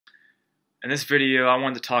In this video, I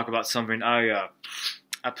wanted to talk about something. I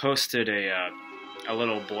posted a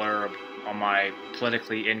little blurb on my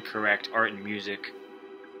politically incorrect art and music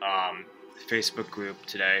Facebook group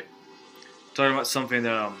today, talking about something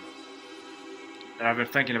that I've been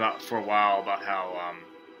thinking about for a while, about how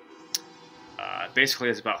basically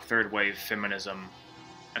it's about third wave feminism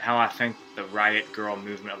and how I think the Riot Grrl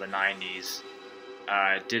movement of the 90s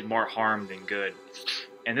did more harm than good.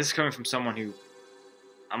 And this is coming from someone who,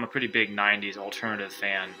 I'm a pretty big 90s alternative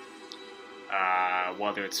fan,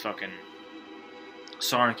 whether it's fucking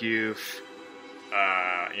Sonic Youth,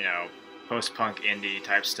 post-punk indie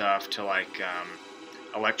type stuff, to like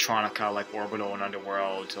electronica like Orbital and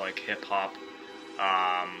Underworld, to like hip-hop,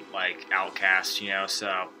 like Outkast,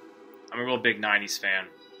 so I'm a real big 90s fan,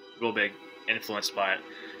 real big influenced by it.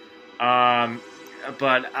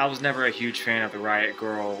 But I was never a huge fan of the Riot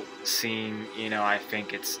Grrl scene. I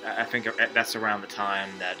think that's around the time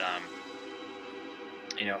that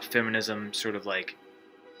feminism sort of like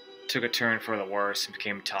took a turn for the worse and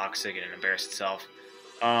became toxic and embarrassed itself.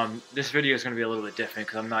 This video is going to be a little bit different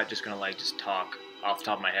because I'm not just going to just talk off the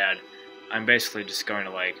top of my head. I'm basically just going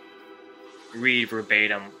to read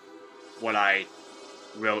verbatim what I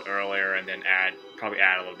wrote earlier and then probably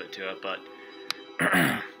add a little bit to it. But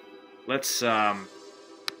let's get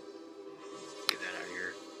that out of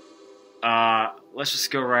here. Let's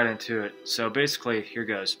just go right into it. So basically, here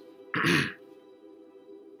goes.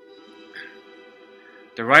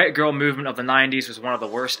 The Riot Grrl movement of the 90s was one of the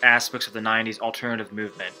worst aspects of the 90s alternative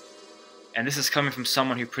movement. And this is coming from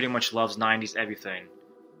someone who pretty much loves 90s everything.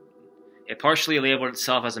 It partially labeled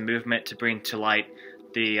itself as a movement to bring to light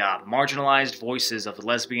the marginalized voices of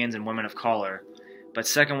lesbians and women of color, but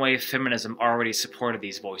second-wave feminism already supported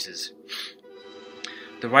these voices.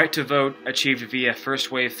 The right to vote, achieved via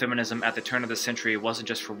first-wave feminism at the turn of the century, wasn't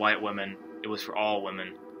just for white women, it was for all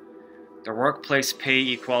women. The workplace pay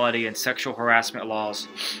equality and sexual harassment laws,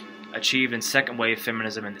 achieved in second-wave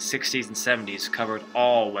feminism in the 60s and 70s, covered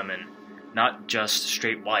all women, not just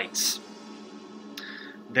straight whites.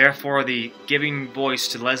 Therefore, the giving voice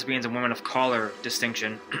to lesbians and women of color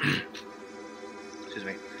distinction excuse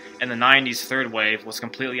me, in the 90s third wave was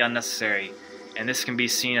completely unnecessary, and this can be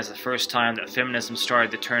seen as the first time that feminism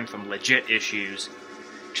started to turn from legit issues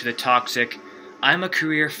to the toxic, I'm a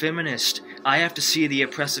career feminist, I have to see the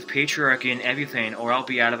oppressive patriarchy in everything or I'll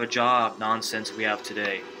be out of a job nonsense we have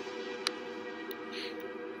today.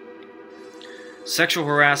 Sexual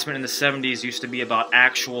harassment in the 70s used to be about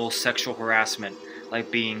actual sexual harassment, like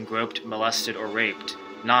being groped, molested, or raped,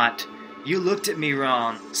 not, you looked at me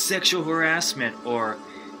wrong, sexual harassment, or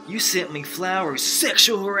you sent me flowers,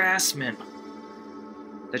 sexual harassment.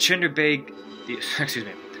 The gender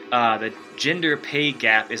pay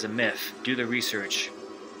gap is a myth. Do the research.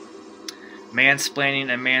 Mansplaining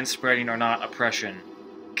and manspreading are not oppression.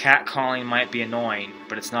 Catcalling might be annoying,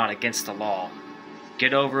 but it's not against the law.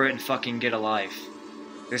 Get over it and fucking get a life.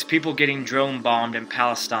 There's people getting drone bombed in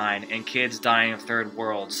Palestine and kids dying in third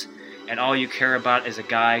worlds, and all you care about is a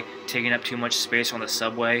guy taking up too much space on the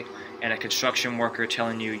subway and a construction worker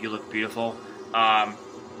telling you look beautiful.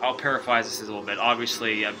 I'll paraphrase this a little bit.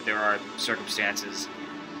 Obviously, there are circumstances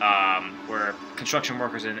where construction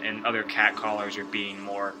workers and other catcallers are being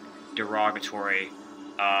more derogatory.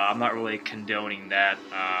 I'm not really condoning that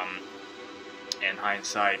in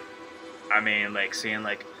hindsight. I mean, saying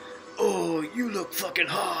oh, you look fucking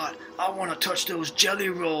hot, I want to touch those jelly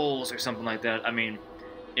rolls, or something like that. I mean,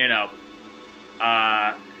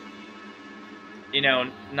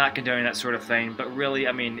 not condoning that sort of thing, but really,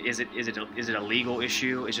 I mean, is it a legal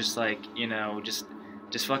issue? It's just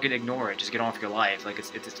just fucking ignore it. Just get on with your life.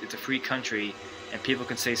 It's a free country, and people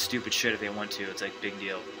can say stupid shit if they want to. It's big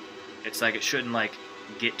deal. It's it shouldn't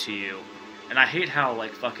get to you. And I hate how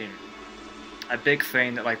fucking a big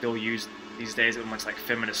thing that they'll use these days amongst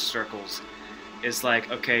feminist circles is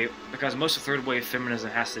okay, because most of third wave feminism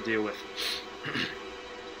has to do with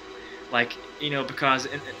because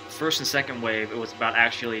in first and second wave it was about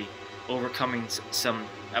actually overcoming some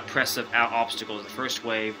oppressive obstacles. The first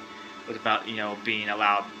wave was about being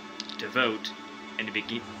allowed to vote and to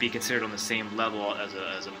be considered on the same level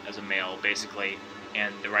as a male, basically,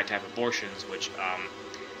 and the right to have abortions, which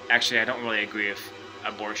actually I don't really agree with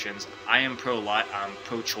abortions. I am pro-life, I'm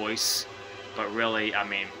pro-choice, but really, I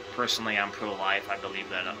mean, personally I'm pro-life. I believe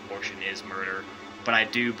that abortion is murder, but I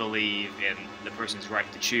do believe in the person's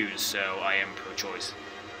right to choose, so I am pro-choice.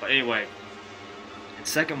 But anyway, and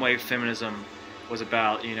second wave feminism was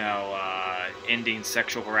about, ending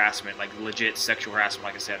sexual harassment, legit sexual harassment,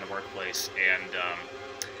 like I said, in the workplace,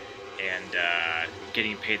 and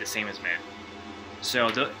getting paid the same as men. So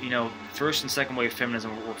first and second wave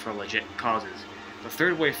feminism were for legit causes. The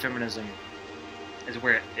third wave feminism is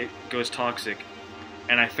where it goes toxic,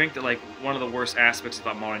 and I think that like one of the worst aspects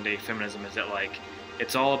about modern day feminism is that like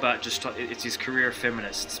it's all about it's these career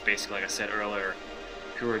feminists, basically, like I said earlier,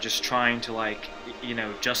 who are just trying to like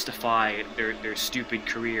justify their stupid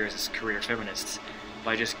careers as career feminists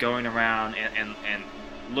by just going around and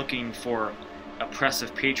looking for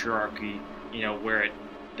oppressive patriarchy, where it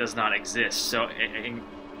does not exist. So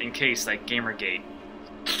in case like Gamergate,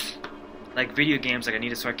 like video games, like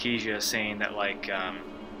Anita Sarkeesian saying that like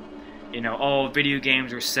oh, video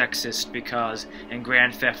games are sexist because in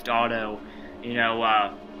Grand Theft Auto,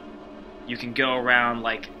 you can go around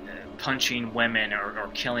like punching women or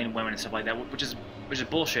killing women and stuff like that, which is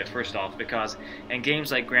bullshit, first off, because in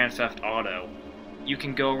games like Grand Theft Auto, you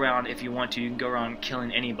can go around, if you want to, you can go around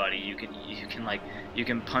killing anybody. You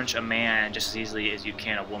can punch a man just as easily as you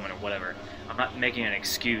can a woman or whatever. I'm not making an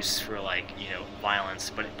excuse for like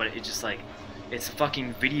violence, but it's just like it's a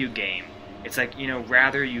fucking video game. It's like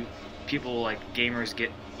rather people like gamers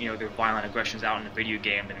get their violent aggressions out in a video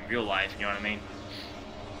game than in real life. You know what I mean?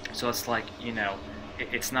 So it's like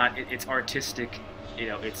it's not it's artistic.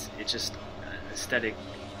 It's just aesthetic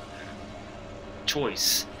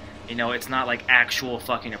choice. It's not like actual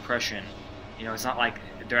fucking oppression. It's not like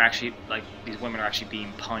they're actually like these women are actually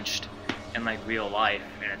being punched in like real life,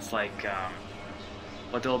 and it's like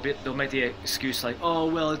but they'll make the excuse like, oh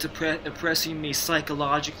well, it's oppressing me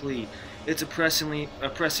psychologically, it's oppressing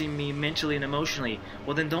me mentally and emotionally.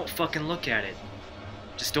 Well then don't fucking look at it.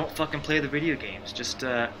 Just don't fucking play the video games. Just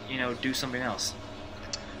do something else.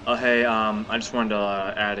 Oh hey, I just wanted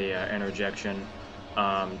to add a interjection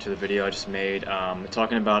to the video I just made,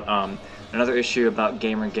 talking about another issue about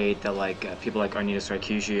Gamergate that like people like Anita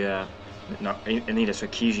Sarkeesian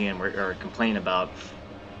were complaining about,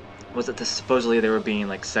 was that supposedly they were being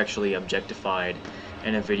like sexually objectified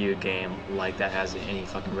in a video game like that has any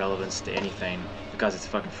fucking relevance to anything, because it's a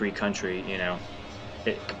fucking free country,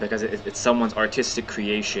 because it's someone's artistic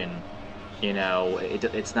creation,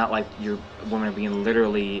 it's not like your women are being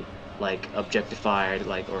literally like objectified,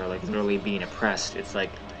 like, or like literally being oppressed. It's like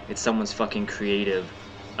it's someone's fucking creative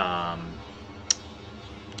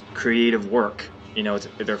work.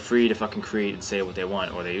 They're free to fucking create and say what they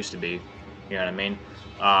want, or they used to be. You know what I mean?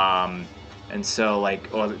 And so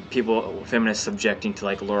like, or people, feminists objecting to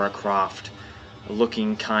like Lara Croft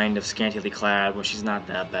looking kind of scantily clad when she's not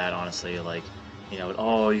that bad, honestly. Like,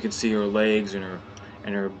 oh, you can see her legs and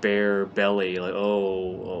her bare belly. Like,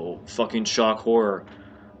 oh, fucking shock horror.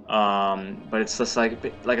 But it's just like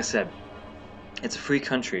I said, it's a free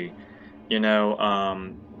country,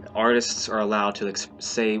 artists are allowed to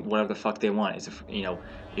say whatever the fuck they want. It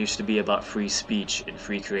used to be about free speech and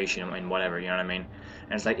free creation and whatever, you know what I mean?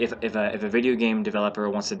 And it's like if a video game developer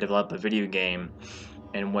wants to develop a video game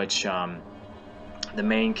in which the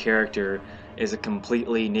main character is a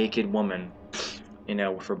completely naked woman,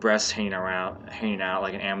 with her breasts hanging out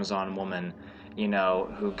like an Amazon woman,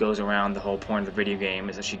 who goes around, the whole point of the video game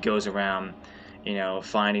is that she goes around,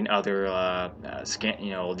 finding other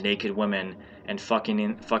naked women and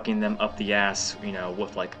fucking them up the ass,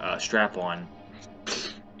 with like a strap on.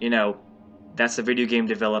 That's the video game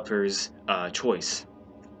developer's choice.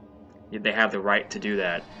 They have the right to do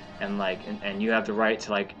that, and you have the right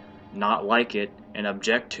to like not like it and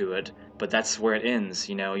object to it, but that's where it ends.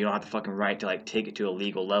 You don't have the fucking right to like take it to a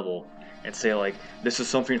legal level and say like, this is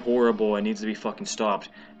something horrible and needs to be fucking stopped,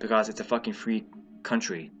 because it's a fucking free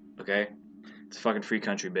country, okay? It's a fucking free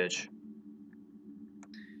country, bitch.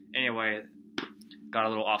 Anyway, got a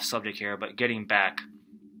little off subject here, but getting back,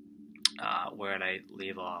 where did I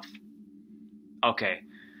leave off? Okay,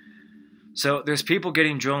 so there's people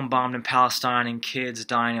getting drone bombed in Palestine and kids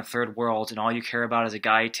dying in third world, and all you care about is a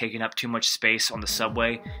guy taking up too much space on the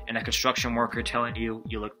subway and a construction worker telling you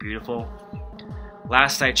look beautiful.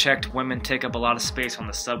 Last I checked, women take up a lot of space on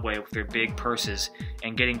the subway with their big purses,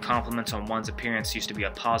 and getting compliments on one's appearance used to be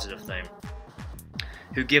a positive thing.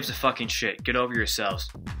 Who gives a fucking shit? Get over yourselves.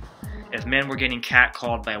 If men were getting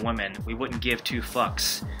catcalled by women, we wouldn't give two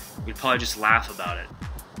fucks. We'd probably just laugh about it.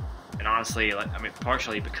 And honestly,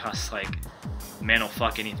 partially because, men will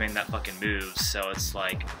fuck anything that fucking moves, so it's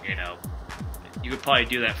like, you could probably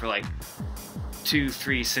do that for,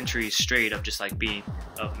 2-3 centuries straight of just,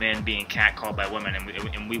 of men being catcalled by women,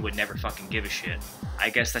 and we would never fucking give a shit. I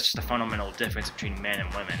guess that's just a fundamental difference between men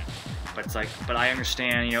and women. But it's but I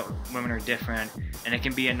understand, women are different, and it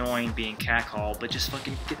can be annoying being catcalled, but just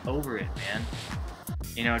fucking get over it,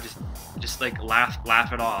 man. Just laugh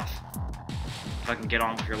it off. Fucking get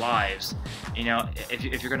on with your lives.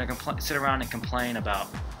 If you're gonna sit around and complain about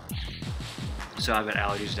So I've got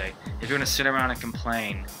allergies today. If you're gonna sit around and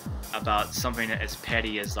complain about something as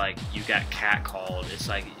petty as like you got catcalled, it's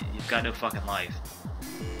like you've got no fucking life.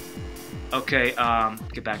 Okay,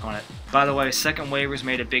 get back on it. By the way, second wavers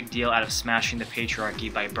made a big deal out of smashing the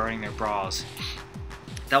patriarchy by burning their bras.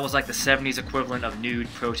 That was like the 70s equivalent of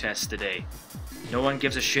nude protests today. No one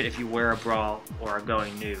gives a shit if you wear a bra or are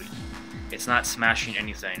going nude. It's not smashing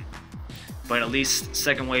anything. But at least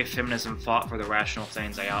second wave feminism fought for the rational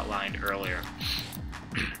things I outlined earlier.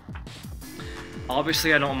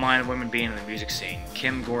 Obviously I don't mind women being in the music scene.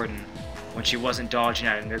 Kim Gordon, when she wasn't dodging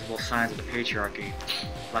at invisible signs of the patriarchy,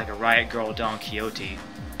 like a Riot Grrl Don Quixote,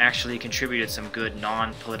 actually contributed some good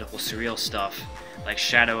non-political surreal stuff, like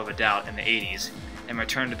Shadow of a Doubt in the 80s, and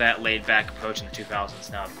returned to that laid-back approach in the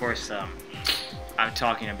 2000s. Now, of course, I'm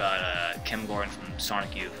talking about Kim Gordon from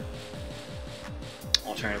Sonic Youth.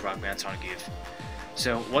 Alternative rock band Sonic Youth.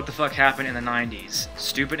 So, what the fuck happened in the 90s?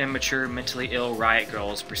 Stupid, immature, mentally ill Riot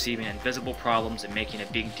Grrls perceiving invisible problems and making a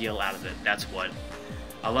big deal out of it. That's what.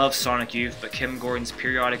 I love Sonic Youth, but Kim Gordon's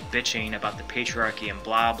periodic bitching about the patriarchy and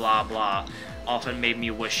blah blah blah often made me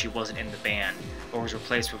wish she wasn't in the band, or was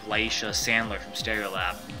replaced with Laisha Sandler from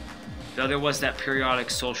Stereolab. Though there was that periodic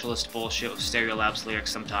socialist bullshit with Stereolab's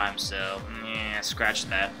lyrics sometimes, so, scratch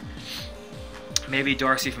that. Maybe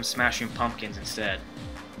Darcy from Smashing Pumpkins instead.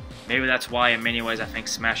 Maybe that's why in many ways I think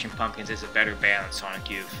Smashing Pumpkins is a better band than Sonic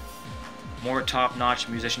Youth. More top-notch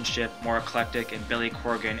musicianship, more eclectic, and Billy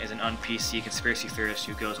Corgan is an un-PC conspiracy theorist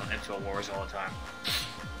who goes on InfoWars all the time.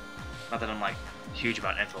 Not that I'm like huge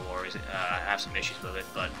about InfoWars, I have some issues with it,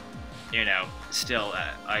 but you know, still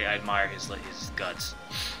I admire his guts.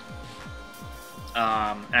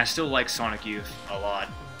 And I still like Sonic Youth a lot,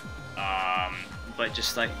 but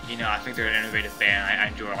just like, you know, I think they're an innovative band. I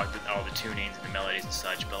enjoy all the tunings and the melodies and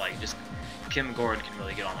such, but like just Kim Gordon can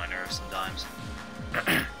really get on my nerves sometimes.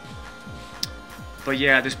 But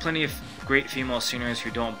yeah, there's plenty of great female singers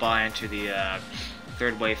who don't buy into the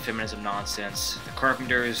third wave feminism nonsense. The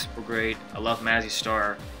Carpenters were great. I love Mazzy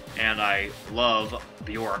Star, and I love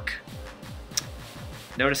Bjork.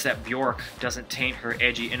 Notice that Bjork doesn't taint her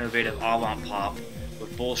edgy, innovative avant pop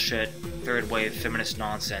with bullshit third wave feminist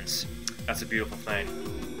nonsense. That's a beautiful thing.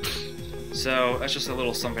 So that's just a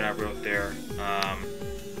little something I wrote there. I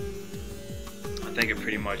think it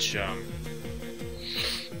pretty much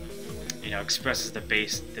you know, expresses the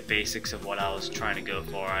basics of what I was trying to go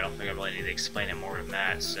for. I don't think I really need to explain it more than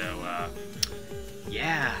that. So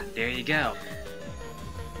yeah, there you go.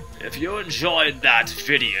 If you enjoyed that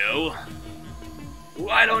video,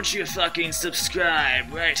 why don't you fucking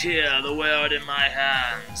subscribe right here, the world in my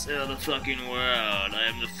hands, oh the fucking world, I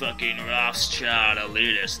am the fucking Rothschild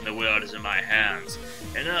elitist and the world is in my hands.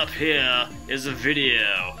 And up here is a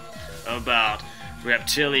video about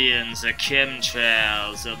reptilians, or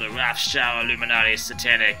chemtrails, or the Rothschild Illuminati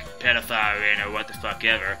satanic pedophile ring, or what the fuck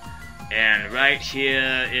ever. And right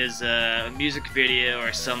here is a music video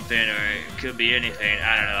or something, or it could be anything,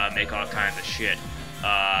 I don't know, I make all kinds of shit.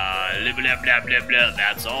 Blah blah blah blah blah,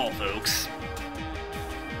 that's all folks.